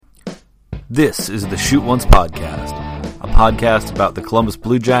This is the Shoot Once Podcast, a podcast about the Columbus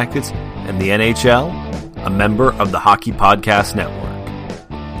Blue Jackets and the NHL, a member of the Hockey Podcast Network.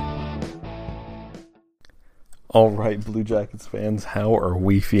 All right, Blue Jackets fans, how are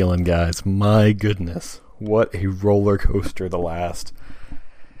we feeling, guys? My goodness, what a roller coaster the last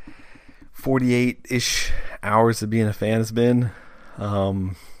 48-ish hours of being a fan has been.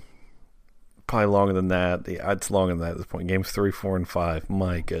 Probably longer than that. It's longer than that at this point. Games 3, 4, and 5.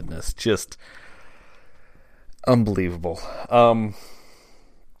 My goodness. Just unbelievable. My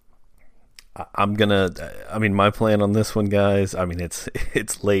plan on this one, guys,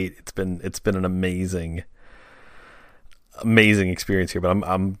 it's late. It's been an amazing experience here, but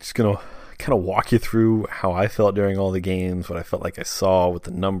I'm just going to kind of walk you through how I felt during all the games, what I felt like I saw, what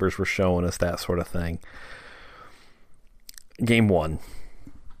the numbers were showing us, that sort of thing. Game 1.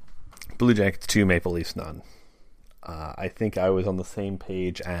 Blue Jackets 2, Maple Leafs none. I think I was on the same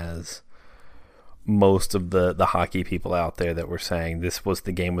page as most of the hockey people out there that were saying this was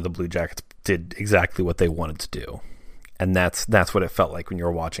the game where the Blue Jackets did exactly what they wanted to do. And that's what it felt like when you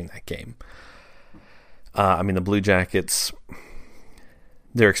were watching that game. The Blue Jackets,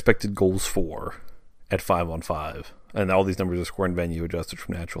 their expected goals for at 5-on-5, and all these numbers are scoring venue adjusted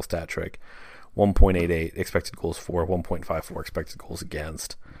from natural stat trick. 1.88 expected goals for, 1.54 expected goals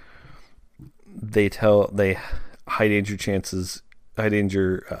against. They high danger chances, where'd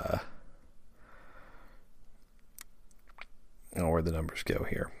the numbers go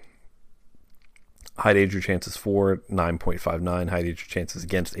here? High danger chances for 9.59, high danger chances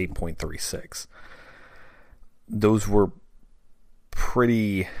against 8.36. Those were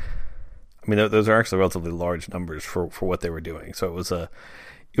pretty, those are actually relatively large numbers for what they were doing. So it was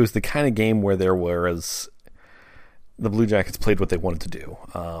the kind of game where the Blue Jackets played what they wanted to do.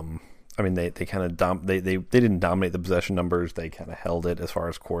 They didn't dominate the possession numbers. They kind of held it as far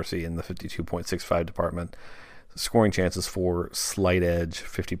as Corsi in the 52.65 department. Scoring chances for, slight edge,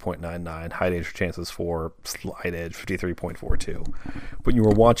 50.99. High danger chances for, slight edge, 53.42. When you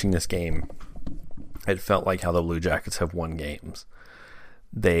were watching this game, it felt like how the Blue Jackets have won games.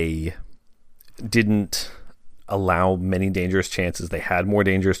 They didn't allow many dangerous chances. They had more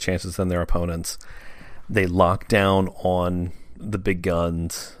dangerous chances than their opponents. They locked down on the big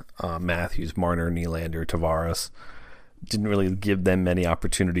guns. Matthews, Marner, Nylander, Tavares. Didn't really give them many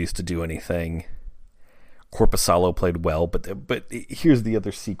opportunities to do anything. Korpisalo played well, but here's the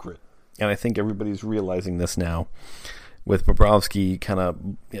other secret, and I think everybody's realizing this now, with Bobrovsky kind of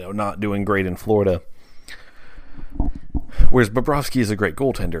not doing great in Florida. Whereas Bobrovsky is a great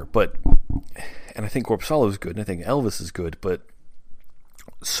goaltender, and I think Korpisalo is good, and I think Elvis is good, but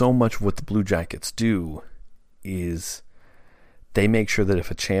so much of what the Blue Jackets do is they make sure that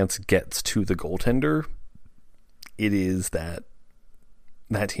if a chance gets to the goaltender, it is that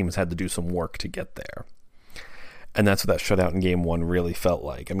team has had to do some work to get there. And that's what that shutout in Game 1 really felt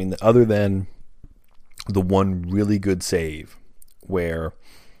like. Other than the one really good save where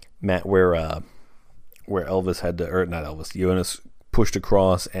Elvis had to, or not Elvis, Jonas pushed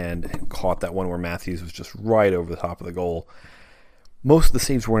across and caught that one where Matthews was just right over the top of the goal. Most of the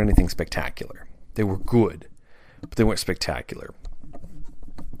saves weren't anything spectacular. They were good, but they weren't spectacular.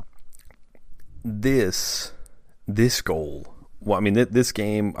 This goal, this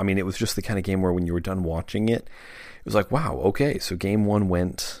game, it was just the kind of game where when you were done watching it, it was like, wow, okay, so Game 1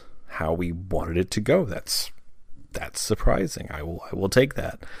 went how we wanted it to go. That's surprising. I will take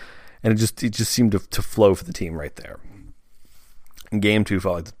that. And it just seemed to flow for the team right there. And Game 2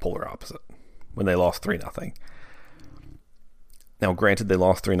 felt like the polar opposite when they lost 3-0. Now, granted, they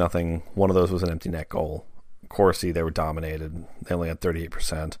lost 3-0. One of those was an empty net goal. Corsi, they were dominated. They only had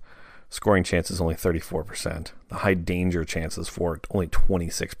 38%. Scoring chances only 34%. The high danger chances for it only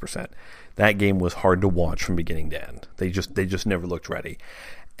 26%. That game was hard to watch from beginning to end. They just never looked ready.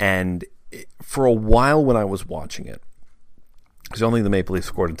 And for a while when I was watching it, because only the Maple Leafs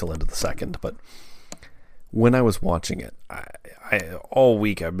scored until the end of the second, but when I was watching it, I all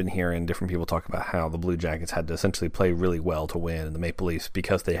week I've been hearing different people talk about how the Blue Jackets had to essentially play really well to win, and the Maple Leafs,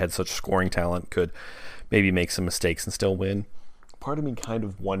 because they had such scoring talent, could maybe make some mistakes and still win. Part of me kind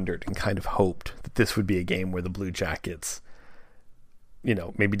of wondered and kind of hoped that this would be a game where the Blue Jackets,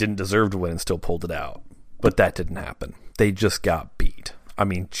 maybe didn't deserve to win and still pulled it out. But that didn't happen. They just got beat.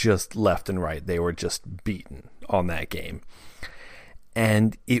 Just left and right. They were just beaten on that game.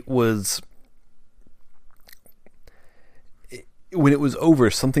 And it was, when it was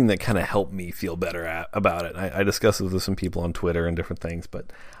over, something that kind of helped me feel better about it. I discussed this with some people on Twitter and different things,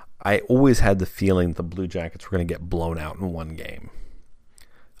 but I always had the feeling the Blue Jackets were going to get blown out in one game.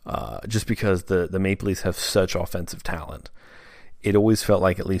 Just because the Maple Leafs have such offensive talent. it always felt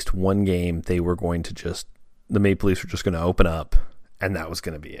like at least one game the Maple Leafs were just going to open up, and that was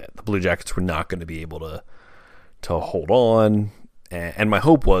going to be it. The Blue Jackets were not going to be able to hold on. And my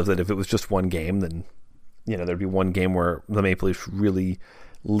hope was that if it was just one game, then there'd be one game where the Maple Leafs really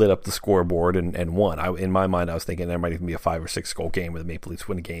lit up the scoreboard and won. In my mind, I was thinking there might even be a 5 or 6 goal game where the Maple Leafs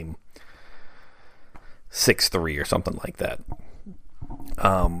win a game 6-3 or something like that.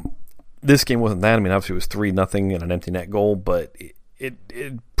 This game wasn't that. I mean, obviously it was 3-0 and an empty net goal, but it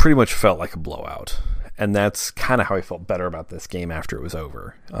pretty much felt like a blowout. And that's kind of how I felt better about this game after it was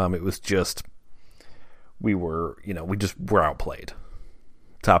over. It was just, we were outplayed.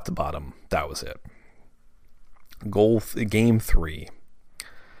 Top to bottom, that was it. Game 3.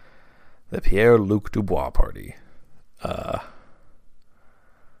 The Pierre-Luc Dubois party.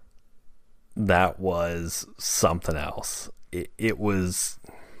 That was something else. It was...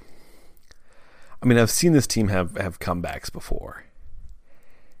 I mean, I've seen this team have comebacks before.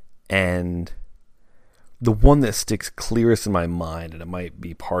 And the one that sticks clearest in my mind, and it might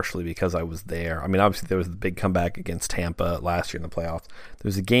be partially because I was there. I mean, obviously there was the big comeback against Tampa last year in the playoffs. There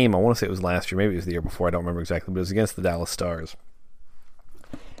was a game, I want to say it was last year, maybe it was the year before, I don't remember exactly, but it was against the Dallas Stars.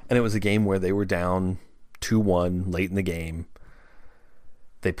 And it was a game where they were down 2-1 late in the game.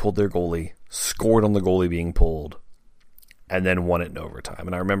 They pulled their goalie, scored on the goalie being pulled, and then won it in overtime.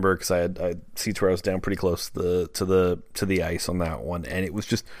 And I remember because I had seats where I was down pretty close to the ice on that one, and it was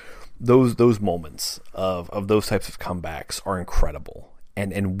just those moments of those types of comebacks are incredible.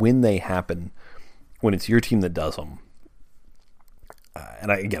 And when they happen, when it's your team that does them.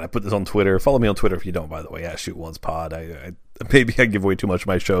 And I put this on Twitter. Follow me on Twitter if you don't, by the way. @ShootOnesPod. I maybe I give away too much of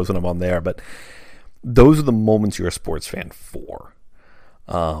my shows when I'm on there, but those are the moments you're a sports fan for.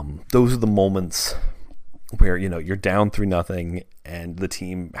 Those are the moments where you're down 3-0 and the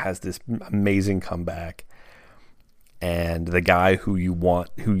team has this amazing comeback, and the guy who you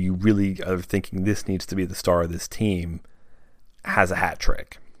really are thinking this needs to be the star of this team has a hat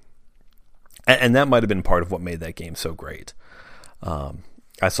trick, and that might have been part of what made that game so great.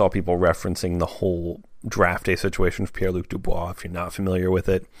 I saw people referencing the whole draft day situation for Pierre-Luc Dubois. If you're not familiar with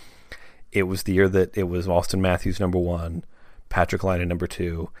it, it was the year that it was Austin Matthews number 1, Patrick Laine number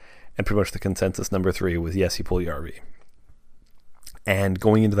 2, and pretty much the consensus number 3 was Jesse Puljujarvi. And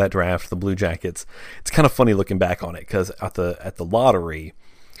going into that draft, the Blue Jackets, it's kind of funny looking back on it because at the lottery,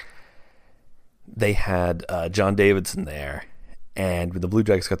 they had John Davidson there, and when the Blue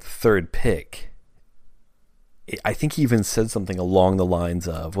Jackets got the 3rd pick, I think he even said something along the lines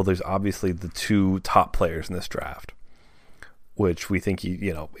of, well, there's obviously the 2 top players in this draft, which we think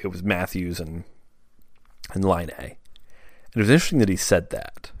it was Matthews and Laine. And it was interesting that he said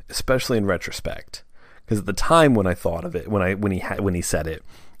that, especially in retrospect, because at the time when I thought of it, when he said it,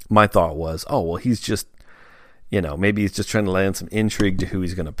 my thought was, oh, well, he's just, maybe he's just trying to land some intrigue to who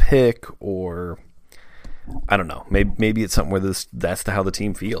he's going to pick, or I don't know, maybe it's something where that's how the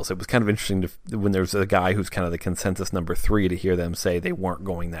team feels. It was kind of interesting when there's a guy who's kind of the consensus number 3 to hear them say they weren't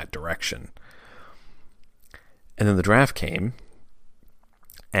going that direction. And then the draft came,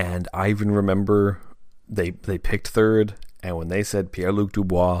 and I even remember they picked 3rd, and when they said Pierre-Luc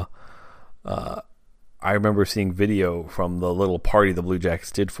Dubois, I remember seeing video from the little party the Blue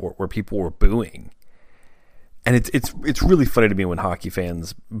Jackets did for it where people were booing. And it's really funny to me when hockey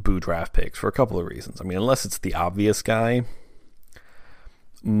fans boo draft picks for a couple of reasons. I mean, unless it's the obvious guy,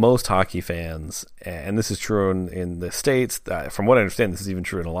 most hockey fans, and this is true in the States, from what I understand, this is even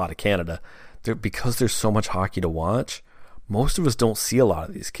true in a lot of Canada, because there's so much hockey to watch, most of us don't see a lot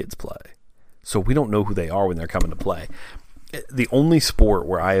of these kids play. So we don't know who they are when they're coming to play. The only sport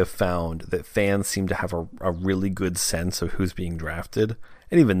where I have found that fans seem to have a really good sense of who's being drafted,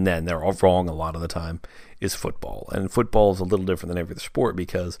 and even then they're all wrong a lot of the time, is football. And football is a little different than every other sport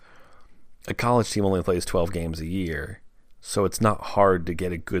because a college team only plays 12 games a year, so it's not hard to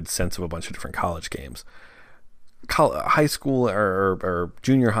get a good sense of a bunch of different college games. High school or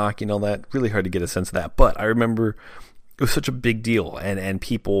junior hockey and all that, really hard to get a sense of that. But I remember it was such a big deal, and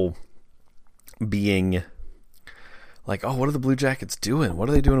people being like, oh, what are the Blue Jackets doing? What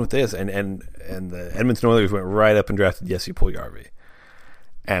are they doing with this? And the Edmonton Oilers went right up and drafted Jesse Puljujarvi.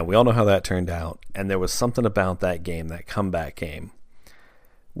 And we all know how that turned out. And there was something about that game, that comeback game,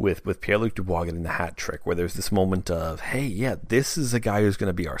 with Pierre-Luc Dubois getting the hat trick, where there's this moment of, hey, yeah, this is a guy who's going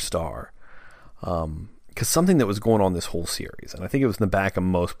to be our star. Because something that was going on this whole series, and I think it was in the back of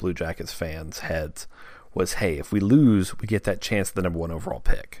most Blue Jackets fans' heads, was, hey, if we lose, we get that chance at the number 1 overall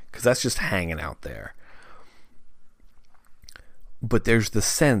pick. Because that's just hanging out there. But there's the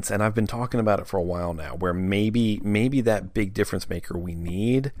sense, and I've been talking about it for a while now, where maybe that big difference maker we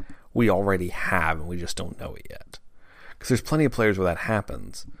need, we already have, and we just don't know it yet. Because there's plenty of players where that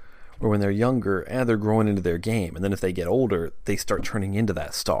happens, where when they're younger, they're growing into their game, and then if they get older, they start turning into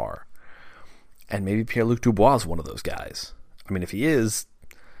that star. And maybe Pierre-Luc Dubois is one of those guys. I mean, if he is,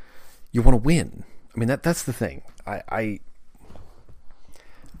 you want to win. I mean, that's the thing. I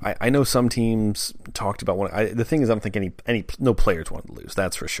know some teams talked about the thing is, I don't think no players want to lose.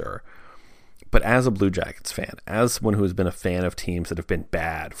 That's for sure. But as a Blue Jackets fan, as someone who has been a fan of teams that have been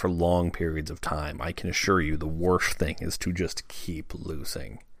bad for long periods of time, I can assure you the worst thing is to just keep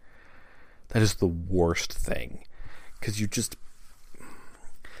losing. That is the worst thing. Because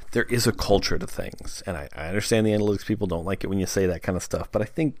there is a culture to things. And I understand the analytics people don't like it when you say that kind of stuff. But I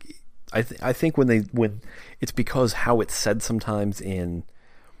think when it's because how it's said sometimes in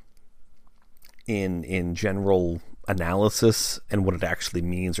general analysis and what it actually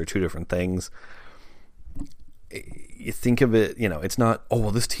means are two different things. You think of it, it's not, oh,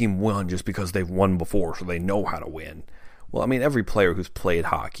 well, this team won just because they've won before, so they know how to win. Well, I mean, every player who's played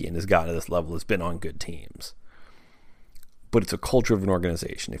hockey and has gotten to this level has been on good teams. But it's a culture of an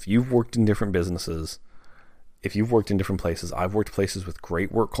organization. If you've worked in different businesses, if you've worked in different places, I've worked places with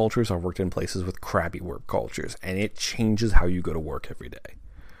great work cultures, I've worked in places with crappy work cultures, and it changes how you go to work every day.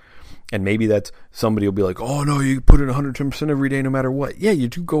 And maybe that's somebody will be like, oh, no, you put in 110% every day no matter what. Yeah, you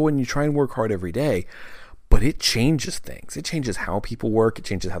do go and you try and work hard every day, but it changes things. It changes how people work. It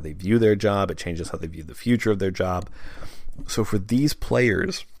changes how they view their job. It changes how they view the future of their job. So for these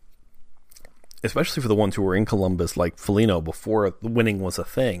players, especially for the ones who were in Columbus like Foligno before winning was a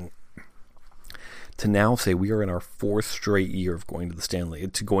thing, to now say we are in our fourth straight year of going to the Stanley,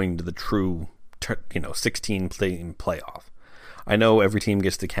 to going to the true 16 playoff. I know every team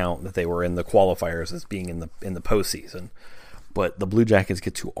gets to count that they were in the qualifiers as being in the postseason, but the Blue Jackets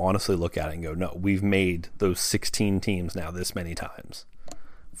get to honestly look at it and go, no, we've made those 16 teams now this many times,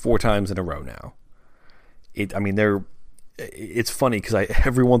 4 times in a row now. It's funny because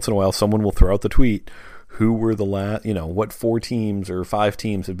every once in a while someone will throw out the tweet, who were the last, what 4 teams or 5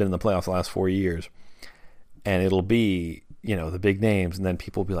 teams have been in the playoffs the last 4 years, and it'll be the big names, and then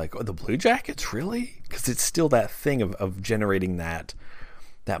people will be like, oh, the Blue Jackets, really? Because it's still that thing of generating that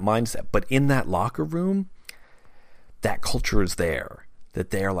mindset. But in that locker room, that culture is there, that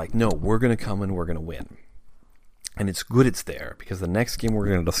they're like, no, we're going to come and we're going to win. And it's good it's there, because the next game we're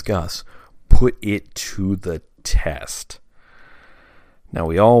going to discuss put it to the test. Now,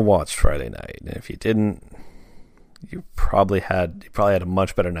 we all watched Friday night, and if you didn't, you probably had a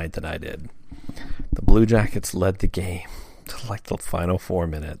much better night than I did. The Blue Jackets led the game to like the final 4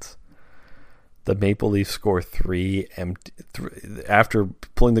 minutes. The Maple Leafs score 3 after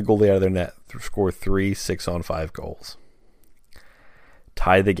pulling the goalie out of their net, score 3 6-on-5 goals.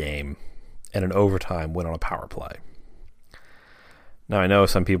 Tie the game, and in overtime win on a power play. Now, I know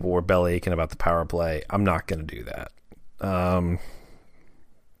some people were belly aching about the power play. I'm not going to do that.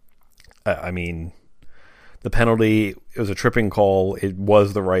 I mean, the penalty, it was a tripping call. It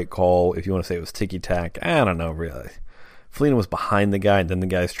was the right call. If you want to say it was ticky-tack, I don't know, really. Foligno was behind the guy, and then the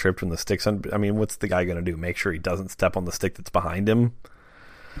guy's tripped when the stick's on. I mean, what's the guy going to do? Make sure he doesn't step on the stick that's behind him?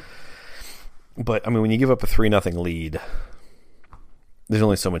 But, I mean, when you give up a 3-0 lead, there's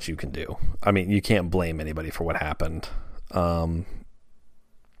only so much you can do. I mean, you can't blame anybody for what happened.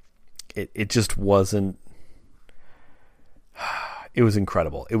 It just wasn't... It was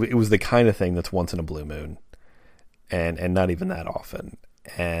incredible. It was the kind of thing that's once in a blue moon, and not even that often.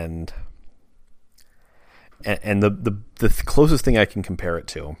 And the closest thing I can compare it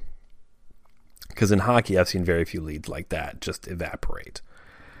to, because in hockey I've seen very few leads like that just evaporate.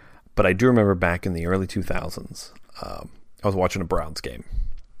 But I do remember back in the early 2000s, I was watching a Browns game.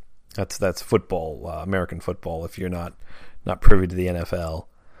 That's football, American football, if you're not privy to the NFL.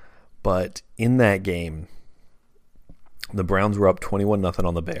 But in that game, the Browns were up 21-0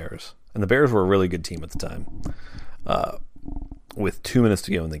 on the Bears. And the Bears were a really good team at the time, with 2 minutes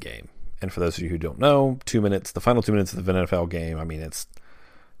to go in the game. And for those of you who don't know, 2 minutes, the final 2 minutes of the NFL game, I mean, it's,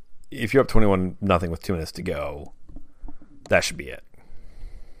 if you're up 21-0 with 2 minutes to go, that should be it.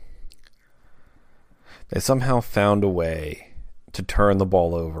 They somehow found a way to turn the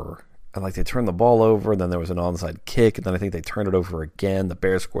ball over. And they turned the ball over, and then there was an onside kick, and then I think they turned it over again. The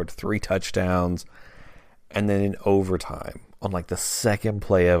Bears scored 3 touchdowns. And then in overtime, on the second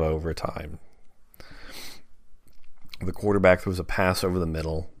play of overtime, the quarterback throws a pass over the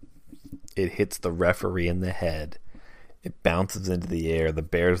middle. It hits the referee in the head. It bounces into the air. The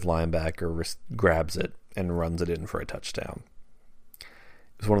Bears linebacker grabs it and runs it in for a touchdown.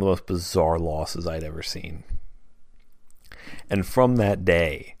 It was one of the most bizarre losses I'd ever seen. And from that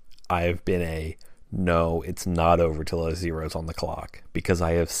day, I've been no, it's not over till a zero's on the clock, because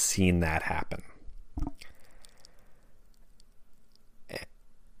I have seen that happen.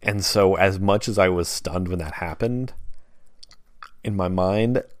 And so as much as I was stunned when that happened, in my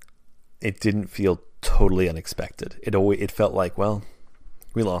mind, it didn't feel totally unexpected. It felt like, well,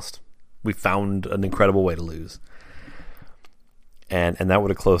 we lost. We found an incredible way to lose. And that would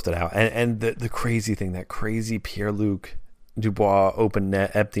have closed it out. And the crazy thing, that crazy Pierre-Luc Dubois open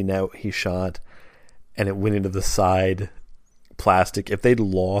net, empty net he shot, and it went into the side plastic. If they'd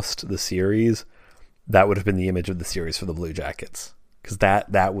lost the series, that would have been the image of the series for the Blue Jackets. Because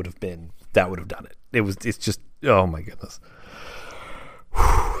that would have done it. It's just, oh my goodness.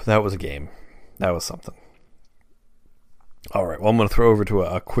 Whew, that was a game. That was something. All right, well, I'm going to throw over to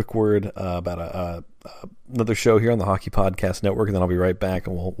a quick word about another show here on the Hockey Podcast Network, and then I'll be right back,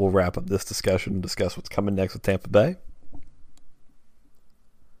 and we'll wrap up this discussion and discuss what's coming next with Tampa Bay.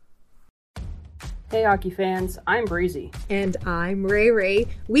 Hey hockey fans, I'm Breezy. And I'm Ray Ray.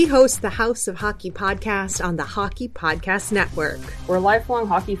 We host the House of Hockey podcast on the Hockey Podcast Network. We're lifelong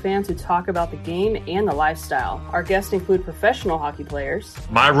hockey fans who talk about the game and the lifestyle. Our guests include professional hockey players.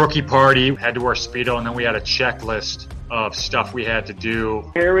 My rookie party had to wear Speedo, and then we had a checklist of stuff we had to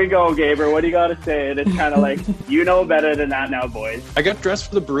do. Here we go, Gaber. What do you got to say? And it's kind of like, you know better than that now, boys. I got dressed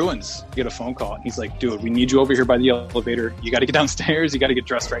for the Bruins. I get a phone call. He's like, dude, we need you over here by the elevator. You got to get downstairs. You got to get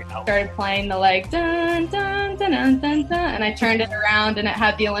dressed right now. Started playing the dun, dun, dun, dun, dun, dun, and I turned it around and it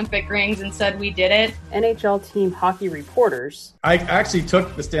had the Olympic rings and said we did it. NHL team hockey reporters. I actually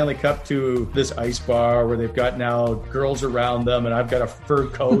took the Stanley Cup to this ice bar where they've got now girls around them, and I've got a fur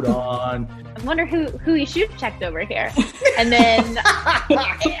coat on. I wonder who he shoot checked over here. And then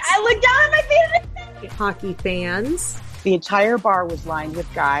I looked down at my favorite. Hockey fans. The entire bar was lined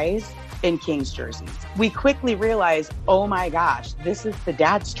with guys in Kings jerseys. We quickly realized, oh my gosh, this is the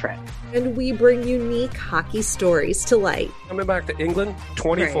dad's trip. And we bring unique hockey stories to light. Coming back to England,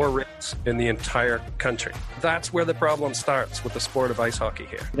 24 rings in the entire country. That's where the problem starts with the sport of ice hockey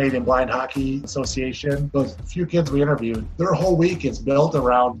here. Canadian Blind Hockey Association, those few kids we interviewed, their whole week is built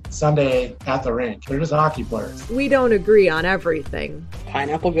around Sunday at the rink. They're just hockey players. We don't agree on everything.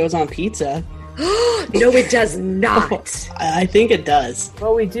 Pineapple goes on pizza. No, it does not. I think it does.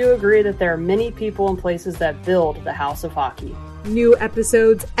 But we do agree that there are many people and places that build the House of Hockey. New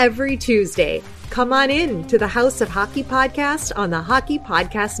episodes every Tuesday. Come on in to the House of Hockey podcast on the Hockey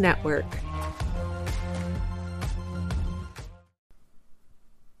Podcast Network.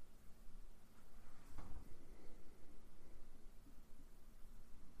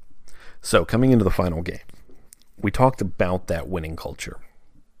 So, coming into the final game, we talked about that winning culture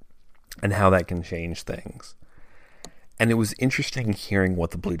and how that can change things. And it was interesting hearing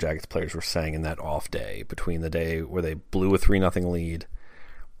what the Blue Jackets players were saying in that off day, between the day where they blew a 3-0 lead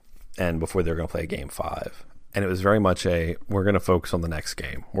and before they were going to play Game 5. And it was very much we're going to focus on the next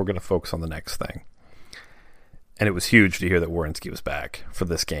game. We're going to focus on the next thing. And it was huge to hear that Werenski was back for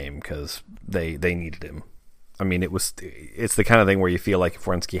this game because they needed him. I mean, it's the kind of thing where you feel like if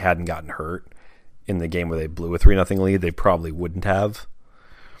Werenski hadn't gotten hurt in the game where they blew a 3-0 lead, they probably wouldn't have.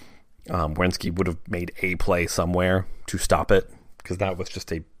 Werenski would have made a play somewhere to stop it because that was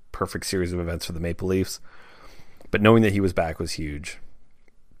just a perfect series of events for the Maple Leafs. But knowing that he was back was huge.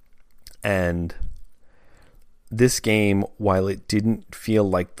 And this game, while it didn't feel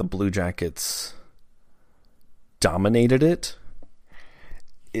like the Blue Jackets dominated it,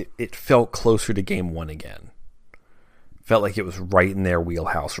 it felt closer to Game 1 again. Felt like it was right in their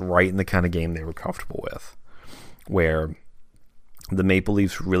wheelhouse, right in the kind of game they were comfortable with, where the Maple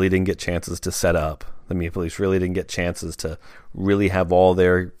Leafs really didn't get chances to set up. The Maple Leafs really didn't get chances to really have all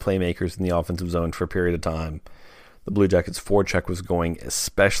their playmakers in the offensive zone for a period of time. The Blue Jackets' forecheck was going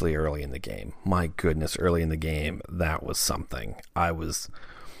especially early in the game. My goodness, early in the game, that was something. I was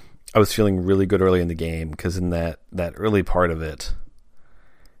feeling really good early in the game because in that early part of it,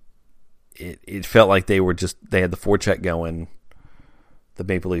 it felt like they had the forecheck going. The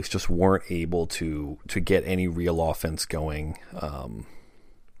Maple Leafs just weren't able to get any real offense going.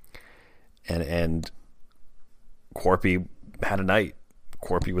 And Corpy had a night.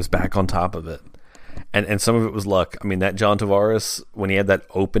 Corpy was back on top of it. And some of it was luck. I mean, that John Tavares, when he had that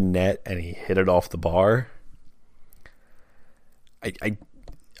open net and he hit it off the bar, I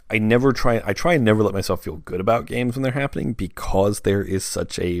try and never let myself feel good about games when they're happening because there is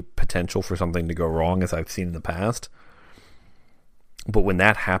such a potential for something to go wrong as I've seen in the past. But when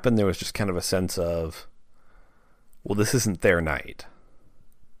that happened, there was just kind of a sense of, well, this isn't their night.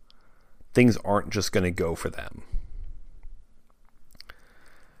 Things aren't just going to go for them.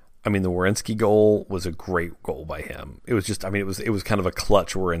 I mean, the Werenski goal was a great goal by him. It was just, I mean, it was kind of a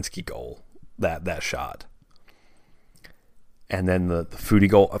clutch Werenski goal, that shot. And then the Foudy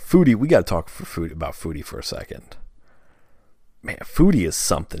goal. Foudy, we got to talk about Foudy for a second. man, Foudy is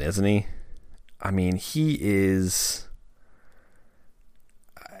something, isn't he? I mean, he is.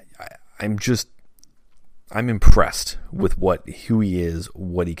 I'm impressed with who he is,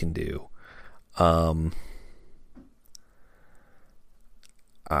 what he can do. I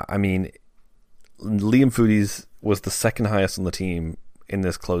mean, Liam Foudy's was the second highest on the team in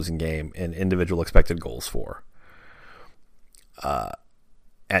this closing game in individual expected goals for, at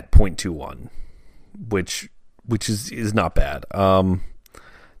 0.21, which is not bad.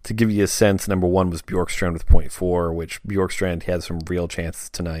 To give you a sense, number one was Bjorkstrand with 0.4, which Bjorkstrand had some real chances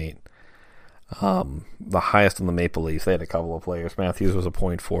tonight. The highest on the Maple Leafs, they had a couple of players. Matthews was a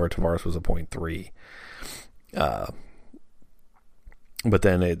 0.4, Tavares was a 0.3. But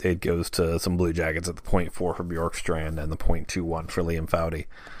then it goes to some Blue Jackets at the 0.4 for Bjorkstrand and the 0.21 for Liam Foudy.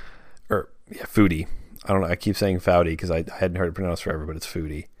 Foudy. I don't know. I keep saying Foudy because I hadn't heard it pronounced forever, but it's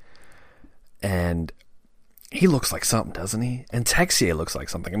Foudy. And he looks like something, doesn't he? And Texier looks like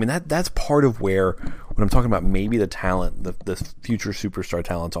something. I mean, that's part of where, when I'm talking about maybe the talent, the future superstar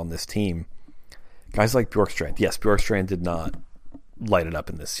talent on this team, guys like Bjorkstrand. Yes, Bjorkstrand did not light it up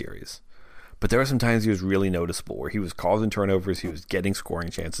in this series. But there were some times he was really noticeable where he was causing turnovers, he was getting scoring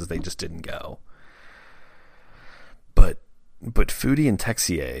chances, they just didn't go. But Foudy and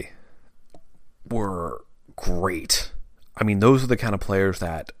Texier were great. I mean, those are the kind of players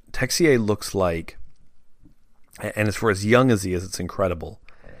that Texier looks like, and as for as young as he is, it's incredible.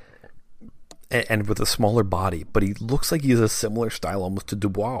 And with a smaller body, but he looks like he has a similar style almost to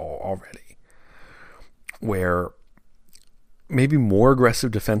Dubois already, where maybe more aggressive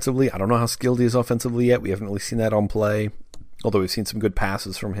defensively. I don't know how skilled he is offensively yet. We haven't really seen that on play, although we've seen some good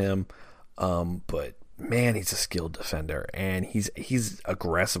passes from him. But man, he's a skilled defender, and he's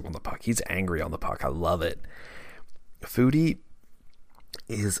aggressive on the puck. He's angry on the puck. I love it. Foudy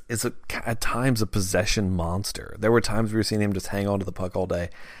is at times a possession monster. There were times we were seeing him just hang on to the puck all day,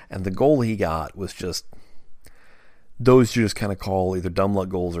 and the goal he got was just those you just kind of call either dumb luck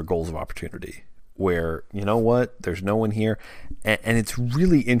goals or goals of opportunity, where, you know what, there's no one here. And it's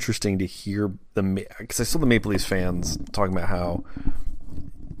really interesting to hear because I saw the Maple Leafs fans talking about how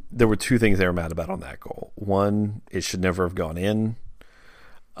there were two things they were mad about on that goal. One, it should never have gone in,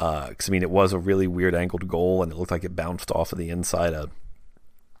 because I mean, it was a really weird angled goal, and it looked like it bounced off of the inside of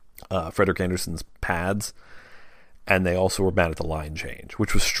Frederik Andersen's pads. And they also were mad at the line change,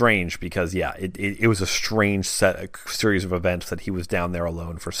 which was strange because, yeah, it was a strange series of events that he was down there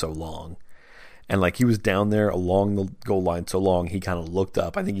alone for so long. And like, he was down there along the goal line so long, he kind of looked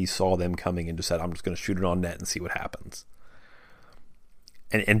up. I think he saw them coming and just said, I'm just going to shoot it on net and see what happens.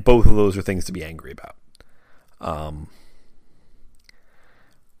 And both of those are things to be angry about.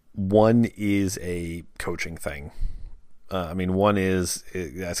 One is a coaching thing. One is,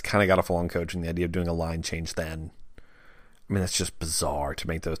 that's kind of got off along coaching, the idea of doing a line change then. I mean, that's just bizarre to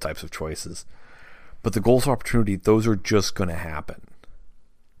make those types of choices. But the goals of opportunity, those are just going to happen.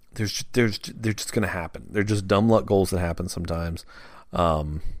 They're just going to happen. They're just dumb luck goals that happen sometimes.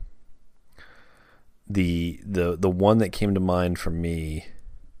 The one that came to mind for me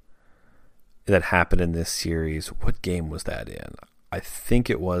that happened in this series, what game was that in? I think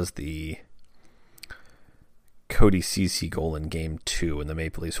it was the Cody Ceci goal in Game 2, and the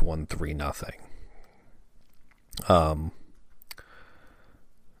Maple Leafs won 3-0.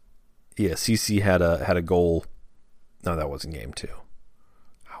 Yeah, Ceci had a goal. No, that wasn't Game 2.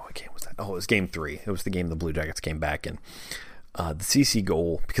 What game was that? Oh, it was Game 3. It was the game the Blue Jackets came back in. The Ceci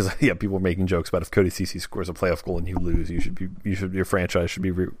goal, because people were making jokes about if Cody Ceci scores a playoff goal and you lose, your franchise should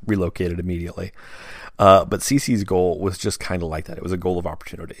be relocated immediately. But Ceci's goal was just kind of like that. It was a goal of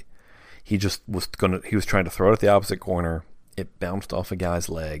opportunity. He was trying to throw it at the opposite corner. It bounced off a guy's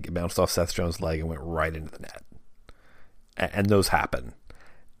leg. It bounced off Seth Jones' leg and went right into the net. And those happen.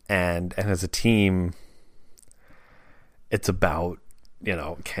 And as a team, it's about,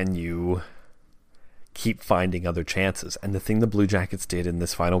 can you keep finding other chances? And the thing the Blue Jackets did in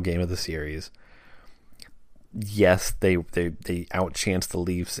this final game of the series, yes, they outchanced the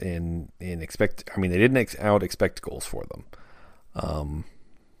Leafs in expect. I mean, they didn't out expect goals for them.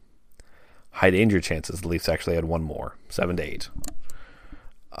 High danger chances, the Leafs actually had one more, 7-8.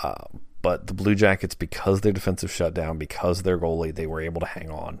 But the Blue Jackets, because their defensive shutdown, because their goalie, they were able to hang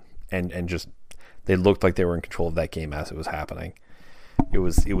on and just they looked like they were in control of that game as it was happening. It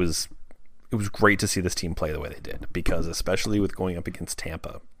was great to see this team play the way they did, because especially with going up against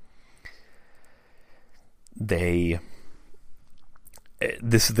Tampa, this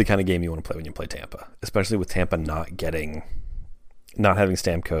is the kind of game you want to play when you play Tampa, especially with Tampa not having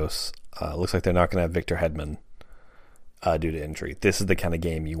Stamkos. Looks like they're not going to have Victor Hedman due to injury. This is the kind of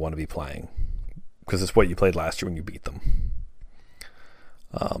game you want to be playing, because it's what you played last year when you beat them.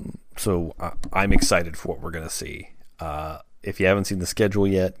 So I'm excited for what we're going to see. If you haven't seen the schedule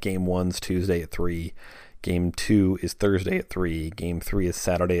yet, Game 1's Tuesday at 3. Game 2 is Thursday at 3. Game 3 is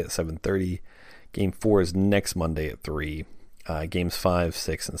Saturday at 7:30. Game 4 is next Monday at 3. Games 5,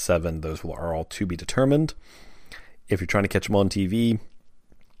 6, and 7, those are all to be determined. If you're trying to catch them on TV,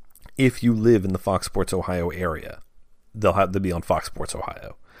 if you live in the Fox Sports Ohio area, they'll be on Fox Sports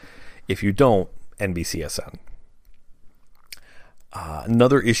Ohio. If you don't, NBCSN.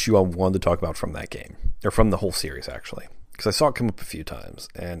 Another issue I wanted to talk about from that game, or from the whole series actually, because I saw it come up a few times,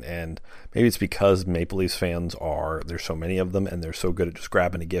 and maybe it's because Maple Leafs fans there's so many of them, and they're so good at just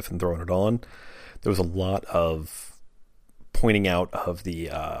grabbing a GIF and throwing it on. There was a lot of pointing out of the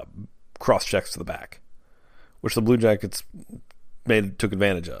cross checks to the back, which the Blue Jackets took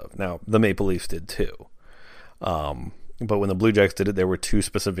advantage of. Now, the Maple Leafs did too. But when the Blue Jackets did it, there were two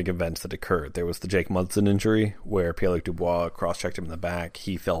specific events that occurred. There was the Jake Munson injury, where Pierre-Luc Dubois cross-checked him in the back.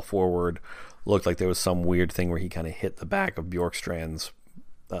 He fell forward. Looked like there was some weird thing where he kind of hit the back of Bjorkstrand's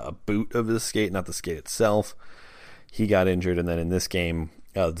boot of his skate, not the skate itself. He got injured, and then in this game,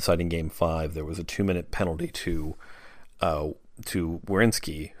 deciding Game 5, there was a 2-minute penalty to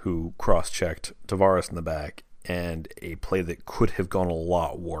Werenski, who cross-checked Tavares in the back, and a play that could have gone a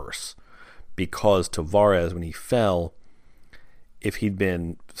lot worse, because Tavares, when he fell, if he'd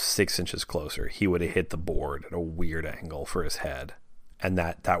been 6 inches closer, he would have hit the board at a weird angle for his head, and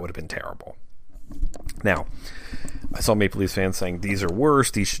that would have been terrible. Now, I saw Maple Leafs fans saying these are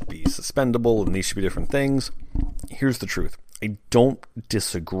worse, these should be suspendable, and these should be different things. Here's the truth. I don't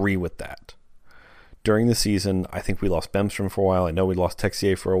disagree with that. During the season, I think we lost Bemstrom for a while. I know we lost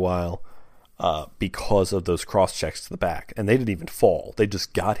Texier for a while because of those cross-checks to the back. And they didn't even fall. They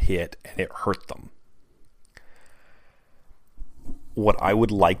just got hit, and it hurt them. What I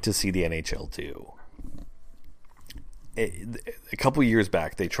would like to see the NHL do, a couple of years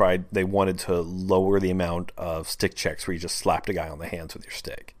back, they wanted to lower the amount of stick checks where you just slapped a guy on the hands with your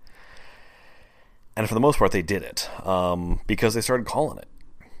stick. And for the most part, they did it because they started calling it.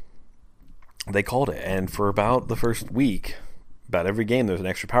 They called it, and for about the first week, about every game, there was an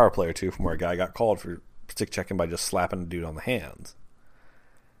extra power play or two from where a guy got called for stick checking by just slapping a dude on the hands.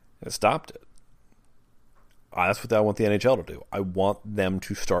 And it stopped it. That's what I want the NHL to do. I want them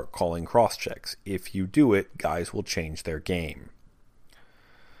to start calling cross-checks. If you do it, guys will change their game.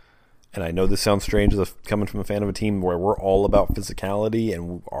 And I know this sounds strange coming from a fan of a team where we're all about physicality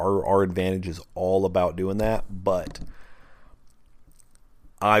and our advantage is all about doing that, but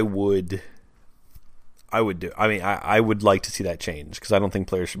I would like to see that change, because I don't think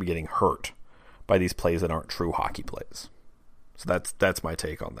players should be getting hurt by these plays that aren't true hockey plays. So that's my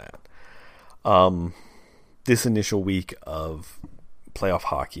take on that. This initial week of playoff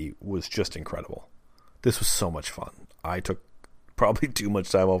hockey was just incredible. This was so much fun. I took probably too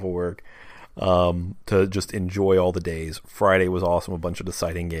much time off of work to just enjoy all the days. Friday was awesome, a bunch of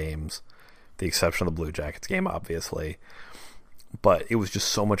deciding games, the exception of the Blue Jackets game, obviously. But it was just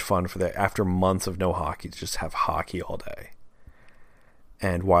so much fun after months of no hockey, to just have hockey all day.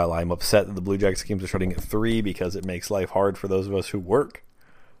 And while I'm upset that the Blue Jackets games are starting at 3 because it makes life hard for those of us who work,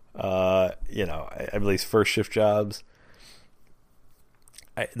 at least first shift jobs,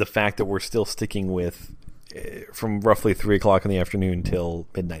 the fact that we're still sticking with from roughly 3 o'clock in the afternoon till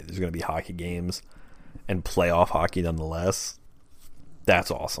midnight, there's going to be hockey games and playoff hockey nonetheless. That's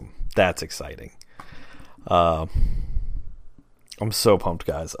awesome. That's exciting. I'm so pumped,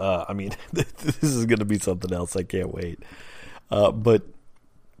 guys. This is going to be something else. I can't wait. But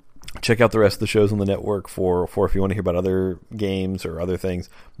check out the rest of the shows on the network for if you want to hear about other games or other things.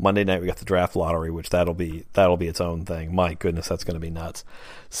 Monday night we got the draft lottery, which that'll be its own thing. My goodness, that's going to be nuts.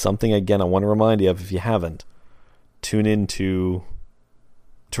 Something again I want to remind you of, if you haven't, tune into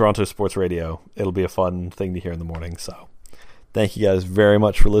Toronto Sports Radio. It'll be a fun thing to hear in the morning. So thank you guys very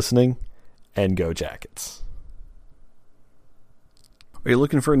much for listening, and go Jackets. Are you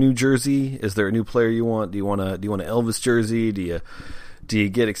looking for a new jersey? Is there a new player you want? Do you want an Elvis jersey? Do you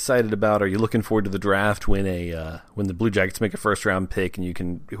get excited about? Are you looking forward to the draft when the Blue Jackets make a first round pick and you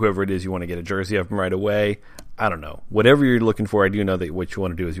can, whoever it is, you want to get a jersey of them right away? I don't know. Whatever you're looking for, I do know that what you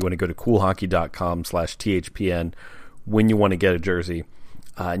want to do is you want to go to coolhockey.com/THPN when you want to get a jersey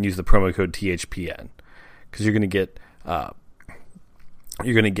and use the promo code THPN, because you're going to get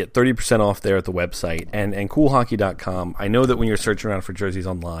 30% off there at the website and coolhockey.com. I know that when you're searching around for jerseys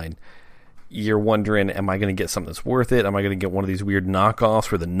online, you're wondering, am I going to get something that's worth it? Am I going to get one of these weird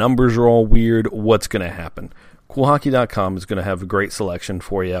knockoffs where the numbers are all weird? What's going to happen? Coolhockey.com is going to have a great selection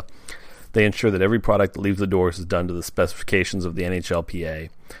for you. They ensure that every product that leaves the doors is done to the specifications of the NHLPA.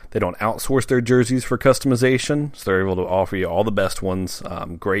 They don't outsource their jerseys for customization, so they're able to offer you all the best ones,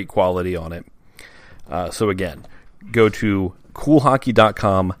 great quality on it. So again, go to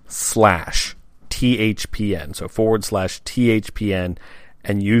coolhockey.com/THPN, so /THPN,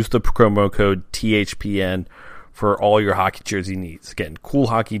 and use the promo code THPN for all your hockey jersey needs. Again,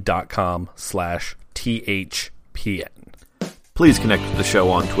 coolhockey.com/THPN. Please connect with the show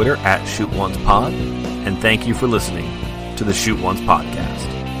on Twitter @ShootOncePod, and thank you for listening to the Shoot Once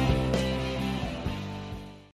Podcast.